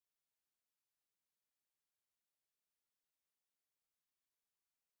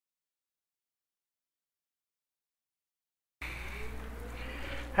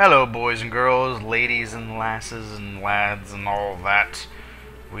Hello, boys and girls, ladies and lasses and lads and all that.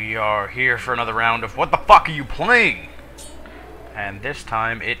 We are here for another round of What the Fuck Are You Playing? And this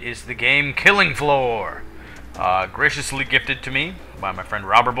time it is the game Killing Floor. Graciously gifted to me by my friend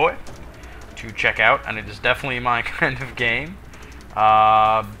Robber Boy to check out, and it is definitely my kind of game.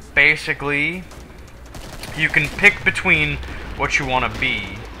 Basically, you can pick between what you want to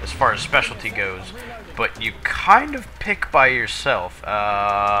be as far as specialty goes, but you kind of pick by yourself,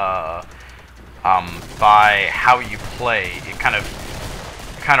 by how you play. It kind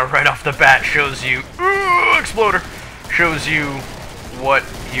of right off the bat shows you, exploder, shows you what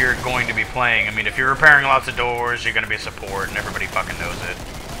you're going to be playing. I mean, if you're repairing lots of doors, you're going to be a support, and everybody fucking knows it.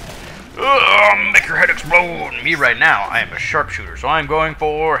 Make your head explode. Me right now, I am a sharpshooter, so I'm going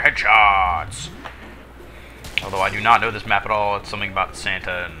for headshots. Although I do not know this map at all. It's something about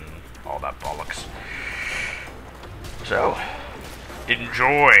Santa and all that bollocks. So,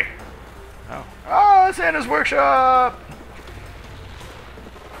 enjoy. Oh, Santa's workshop!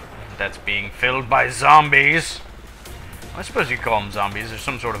 That's being filled by zombies. I suppose you could call them zombies. They're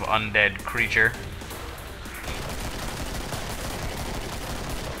some sort of undead creature.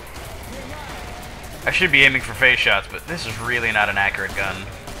 I should be aiming for face shots, but this is really not an accurate gun.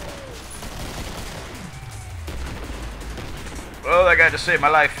 Oh, that guy just saved my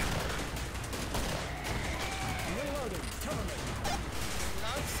life.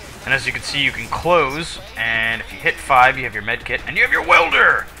 And as you can see, you can close, and if you hit 5, you have your med kit, and you have your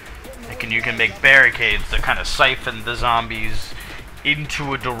welder! And you can make barricades that kind of siphon the zombies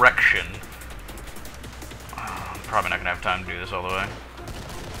into a direction. I'm probably not going to have time to do this all the way.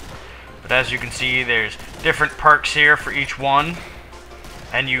 But as you can see, there's different perks here for each one.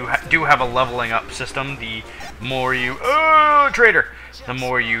 And you do have a leveling up system. The more you... traitor! The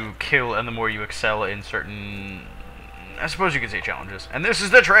more you kill and the more you excel in certain... I suppose you could say challenges. And this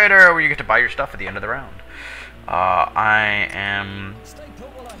is the trader, where you get to buy your stuff at the end of the round. I am...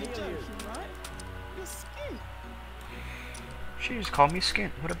 She just called me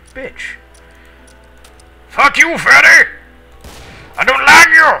skint. What a bitch. Fuck you, fatty! I don't like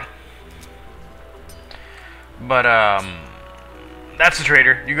you! But, that's the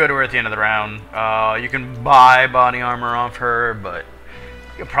trader. You go to her at the end of the round. You can buy body armor off her, but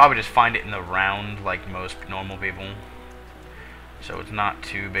you'll probably just find it in the round like most normal people. So it's not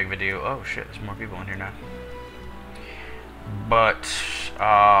too big of a deal. Oh shit, there's more people in here now. But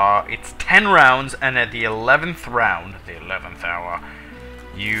it's 10 rounds, and at the 11th round, the 11th hour,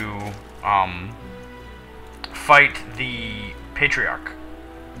 you fight the Patriarch,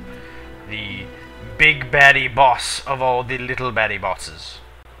 the big baddie boss of all the little baddie bosses.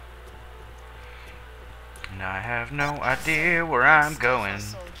 And I have no idea where I'm going.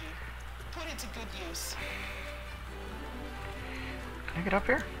 Can I get up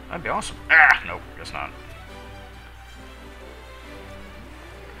here? That'd be awesome. Ah, nope, guess not.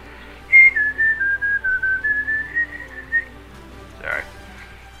 Sorry.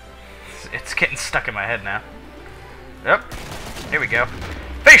 It's getting stuck in my head now. Yep. Here we go.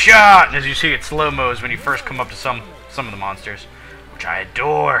 Face shot! And as you see, it slow-mos when you first come up to some of the monsters, which I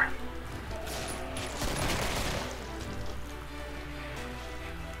adore.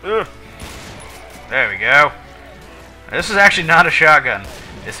 Ugh. There we go. This is actually not a shotgun.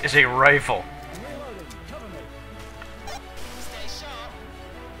 This is a rifle.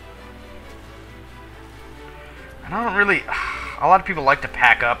 And I don't really... A lot of people like to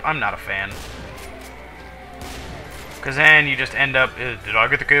pack up. I'm not a fan. Because then you just end up... Did I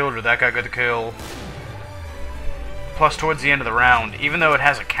get the kill or did that guy get the kill? Plus, towards the end of the round, even though it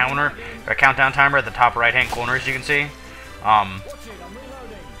has a counter, or a countdown timer at the top right-hand corner, as you can see,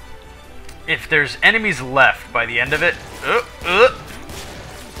 if there's enemies left by the end of it...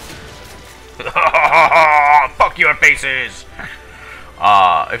 Fuck your faces!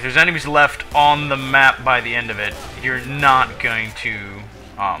 If there's enemies left on the map by the end of it, you're not going to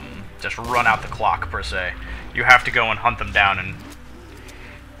just run out the clock, per se. You have to go and hunt them down, and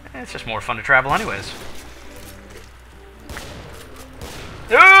it's just more fun to travel anyways.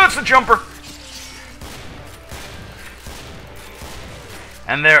 It's the jumper!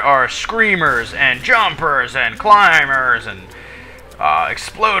 And there are screamers, and jumpers, and climbers, and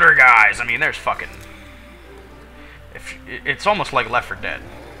exploder guys. I mean, there's fucking... It's almost like Left 4 Dead.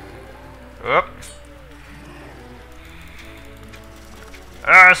 Oop.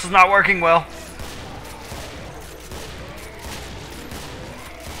 This is not working well.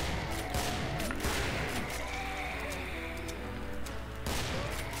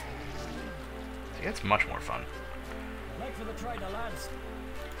 See, it's much more fun. Make for the trader, lads.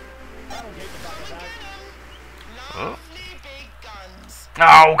 That'll keep the buggers out. Oh. Big guns.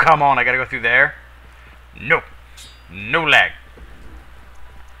 Oh, come on. I gotta go through there. Nope. No lag.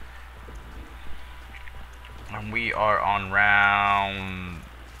 And we are on round...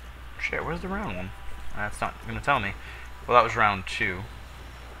 Shit, where's the round one? That's not gonna tell me. Well, that was round 2.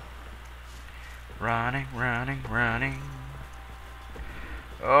 Running, running, running.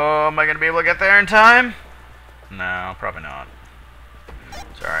 Oh, am I gonna be able to get there in time? No, probably not.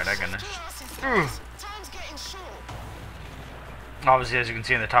 It's alright, I can... Obviously, as you can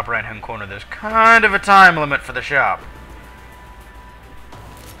see in the top right hand corner, there's kind of a time limit for the shop.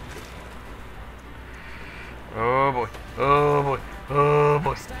 Oh boy, oh boy, oh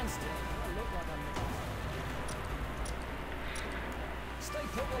boy. Stand still. Look like Stay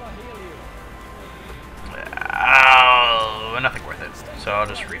put while I heal you. Oh, nothing worth it. So I'll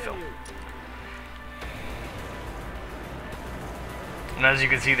just refill. And as you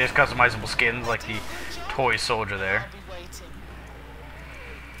can see, there's customizable skins like the toy soldier there.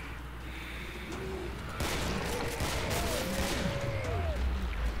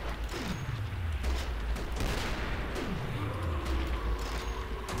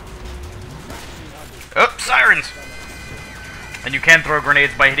 Oh, sirens! And you can throw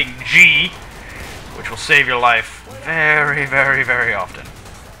grenades by hitting G, which will save your life very, very, very often.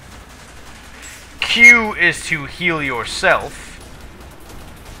 Q is to heal yourself.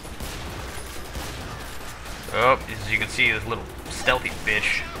 Oh, as you can see, this little stealthy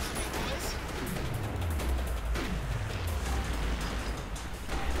bitch.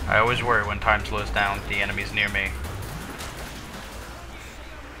 I always worry when time slows down with the enemies near me.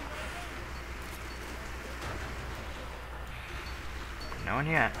 No one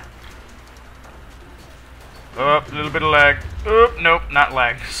yet. Oh, a little bit of lag. Oh, nope, not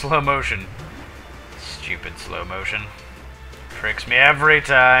lag. Slow motion. Stupid slow motion. Tricks me every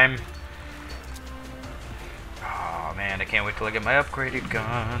time. Oh man, I can't wait till I get my upgraded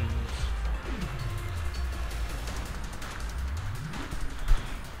guns.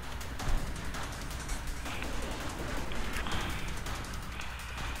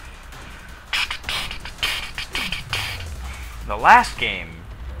 The last game,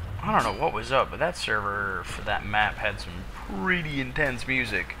 I don't know what was up, but that server for that map had some pretty intense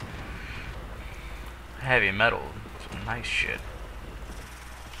music. Heavy metal, some nice shit.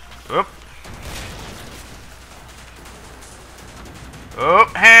 Oop.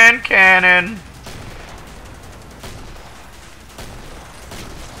 Oh, hand cannon.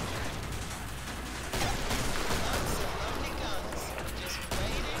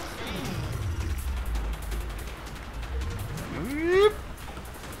 Oop.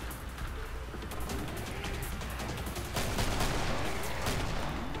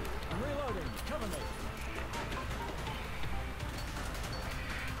 I'm reloading. Cover me.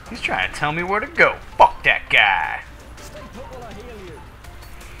 He's trying to tell me where to go. Fuck that guy. Stay put while I heal you.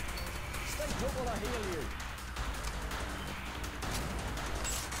 Stay put while I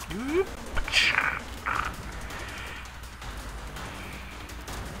heal you. Oop.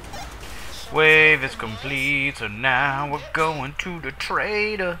 Wave is complete, so now we're going to the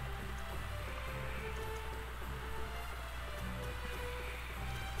trader.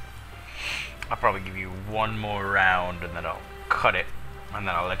 I'll probably give you one more round and then I'll cut it. And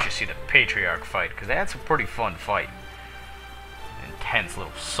then I'll let you see the Patriarch fight, because that's a pretty fun fight. Intense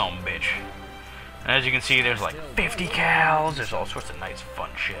little sumbitch. And as you can see, there's like 50 cals, there's all sorts of nice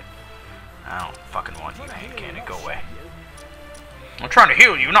fun shit. I don't fucking want you, hand cannon, go away. I'm trying to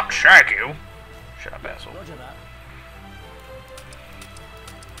heal you, not shag you. Shut up, asshole. Roger that.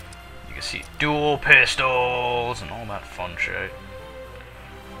 You can see dual pistols and all that fun shit.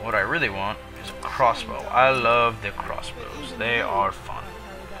 What I really want is a crossbow. I love the crossbows. They are fun.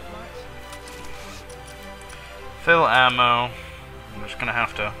 Fill ammo. I'm just gonna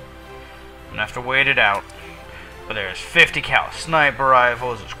have to wait it out. But there's 50 cal sniper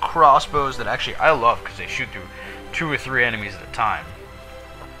rifles, there's crossbows that actually I love because they shoot through 2 or 3 enemies at a time.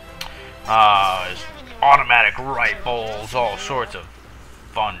 There's automatic rifles, all sorts of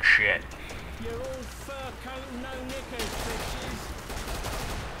fun shit. You're all fur coat, no knickers, bitches.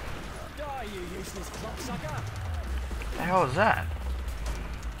 Die, you useless cocksucker. What the hell is that?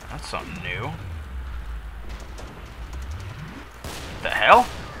 That's something new. The hell?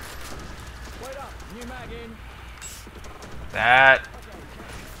 Wait up, new mag in. That...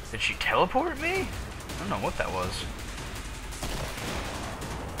 Did she teleport me? I don't know what that was.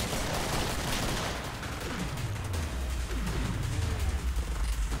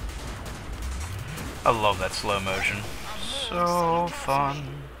 I love that slow motion. So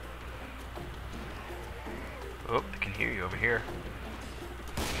fun. Oh, I can hear you over here.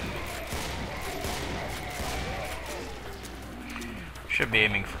 Should be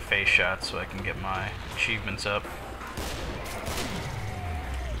aiming for face shots so I can get my achievements up.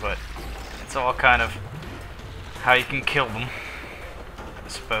 But it's all kind of how you can kill them, I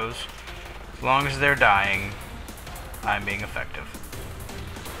suppose. As long as they're dying, I'm being effective.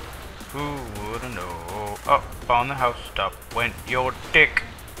 Who would know? Up on the housetop went your dick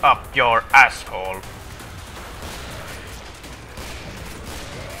up your asshole.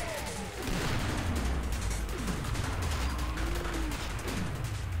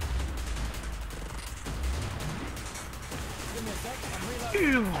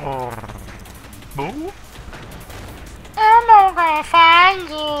 Boo? I'm not gonna find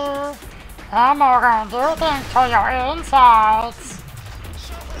you. I'm not gonna do things to your insides.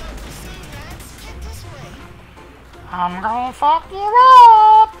 I'm gonna fuck you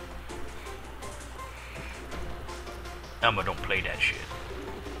up. Emma, don't play that shit.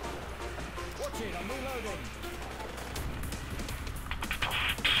 Watch it, I'm reloading.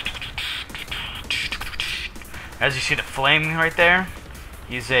 As you see the flame right there,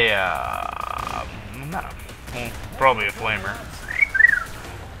 he's a, not a, well, probably a flamer.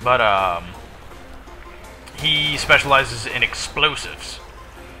 But, he specializes in explosives,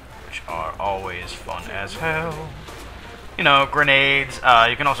 which are always fun as hell. You know, grenades.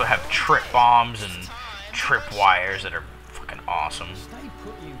 You can also have trip bombs and trip wires that are fucking awesome. Stay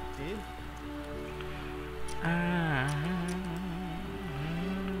put, you did. You're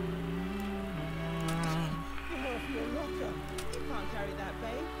off your locker. You can't carry that,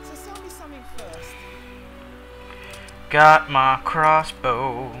 babe. So sell me something first. Got my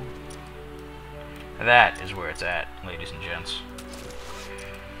crossbow. That is where it's at, ladies and gents.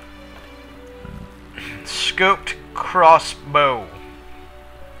 Scoped crossbow.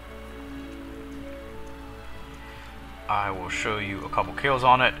 I will show you a couple kills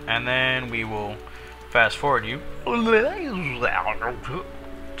on it, and then we will fast forward you to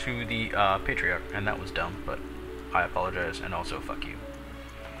the Patriarch. And that was dumb, but I apologize, and also fuck you.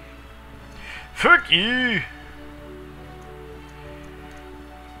 Fuck you!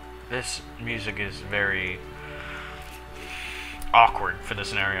 This music is very awkward for the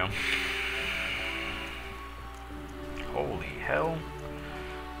scenario. Holy hell.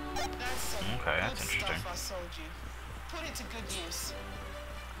 Okay, that's interesting. I sold you. Put it to good use.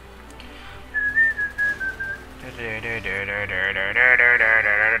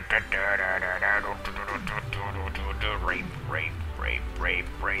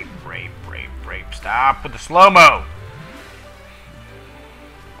 Rape. Stop with the slow-mo!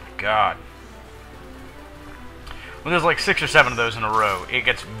 God. When there's like 6 or 7 of those in a row, it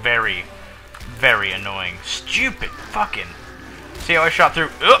gets very, very annoying. Stupid fucking. See how I shot through.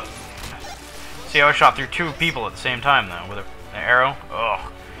 Ugh! See how I shot through 2 people at the same time though with an arrow?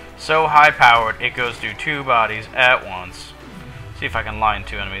 Ugh. So high powered, it goes through 2 bodies at once. See if I can line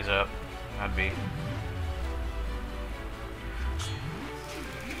 2 enemies up. That'd be. Here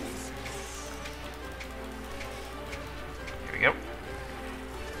we go.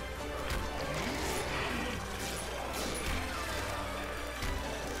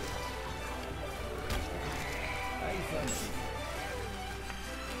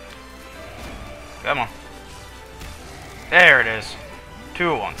 Come on. There it is.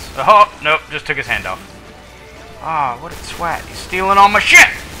 2 at once. Oh, nope, just took his hand off. Ah, what a swat. He's stealing all my shit!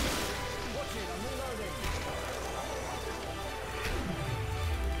 Watch it, I'm reloading.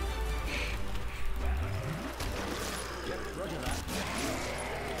 Yep, roger that.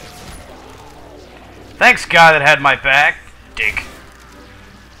 Thanks, guy that had my back. Dick.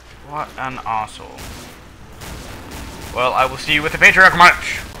 What an asshole. Well, I will see you with the Patriarch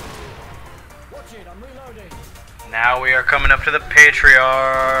March. Watch it, I'm reloading. Now we are coming up to the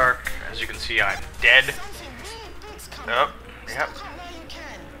Patriarch. As you can see, I'm dead. Something really big's coming. Oh, yep. Stop it while you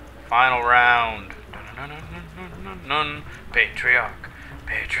can. Final round. Patriarch.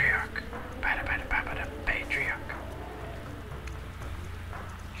 Patriarch. Patriarch.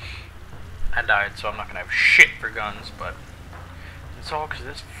 I died, so I'm not gonna have shit for guns, but it's all because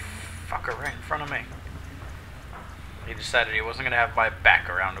this fucker right in front of me. He decided he wasn't gonna have my back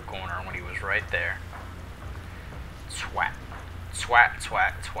around the corner when he was right there. Swat. Swat,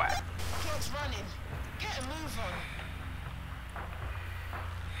 swat, swat. Clock's running. Get a move on.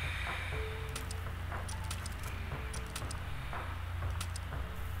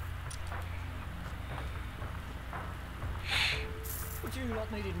 Would you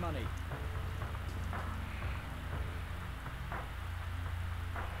lot needed money?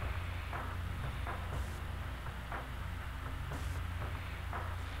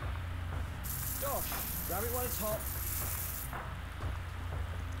 Gosh, grab it while it's hot.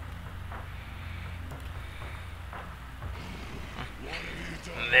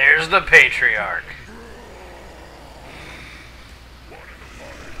 There's the Patriarch.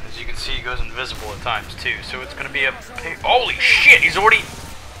 As you can see, he goes invisible at times too, so it's gonna be a... Holy shit, he's already...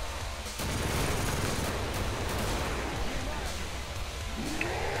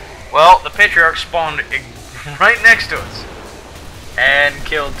 Well, the Patriarch spawned right next to us. And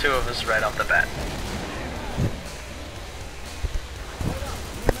killed 2 of us right off the bat.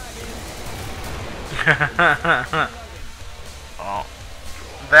 Well,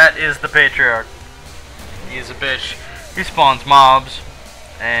 that is the Patriarch. He is a bitch. He spawns mobs.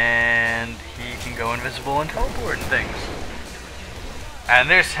 And he can go invisible and teleport and things. And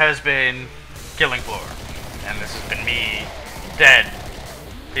this has been Killing Floor. And this has been me dead.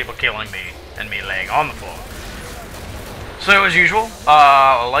 People killing me and me laying on the floor. So as usual,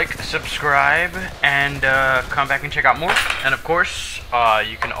 like, subscribe, and come back and check out more. And of course,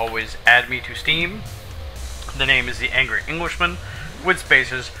 you can always add me to Steam. The name is The Angry Englishman with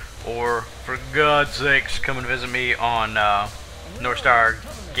spaces, or for God's sakes, come and visit me on Northstar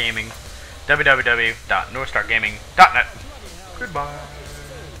Gaming, www.northstargaming.net. Goodbye.